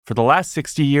For the last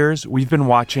 60 years, we've been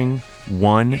watching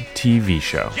one TV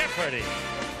show. Jeopardy!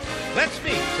 Let's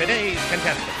meet today's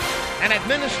contestant. An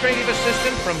administrative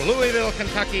assistant from Louisville,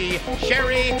 Kentucky,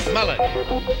 Sherry Mullen.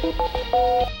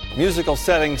 Musical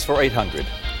settings for 800.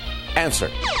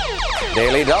 Answer.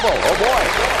 Daily double. Oh,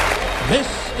 boy. This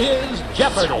is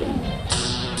Jeopardy!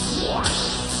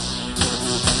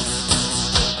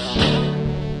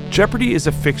 Jeopardy is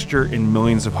a fixture in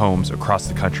millions of homes across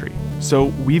the country. So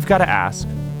we've got to ask,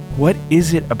 what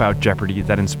is it about Jeopardy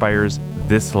that inspires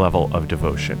this level of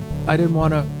devotion? I didn't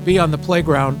want to be on the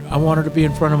playground. I wanted to be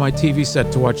in front of my TV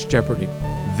set to watch Jeopardy.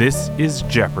 This is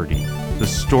Jeopardy, the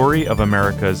story of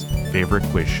America's favorite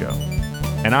quiz show.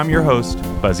 And I'm your host,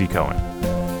 Buzzy Cohen.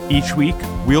 Each week,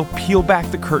 we'll peel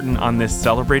back the curtain on this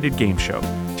celebrated game show,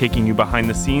 taking you behind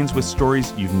the scenes with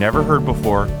stories you've never heard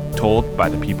before, told by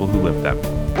the people who live them.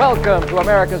 Welcome to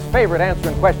America's favorite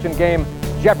answering question game,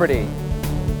 Jeopardy!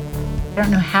 I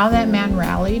don't know how that man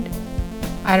rallied.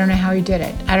 I don't know how he did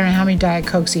it. I don't know how many Diet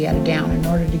Cokes he had to down in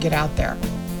order to get out there.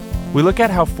 We look at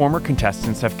how former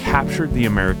contestants have captured the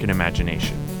American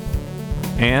imagination.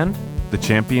 And the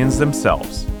champions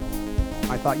themselves.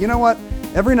 I thought, you know what?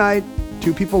 Every night,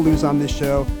 two people lose on this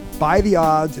show. By the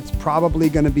odds, it's probably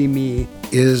going to be me.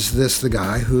 Is this the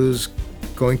guy who's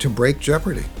going to break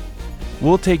Jeopardy?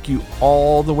 We'll take you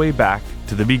all the way back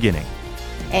to the beginning.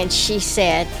 And she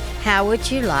said, how would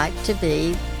you like to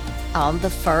be on the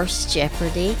first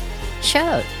Jeopardy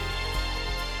show?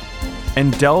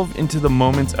 And delve into the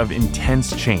moments of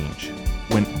intense change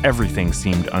when everything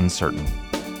seemed uncertain.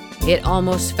 It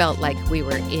almost felt like we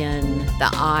were in the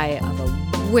eye of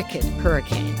a wicked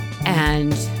hurricane,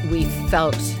 and we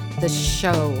felt the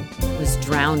show was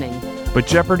drowning. But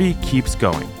Jeopardy keeps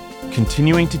going,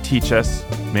 continuing to teach us,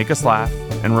 make us laugh,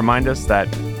 and remind us that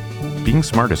being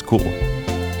smart is cool.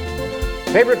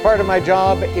 Favorite part of my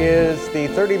job is the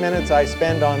 30 minutes I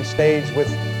spend on stage with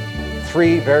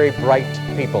three very bright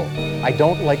people. I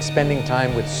don't like spending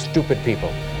time with stupid people.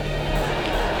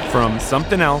 From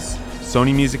Something Else,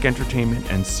 Sony Music Entertainment,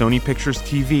 and Sony Pictures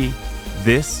TV,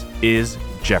 this is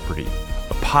Jeopardy,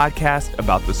 a podcast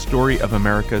about the story of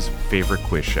America's favorite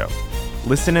quiz show.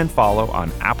 Listen and follow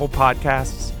on Apple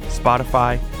Podcasts,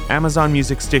 Spotify, Amazon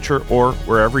Music, Stitcher, or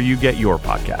wherever you get your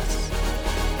podcasts.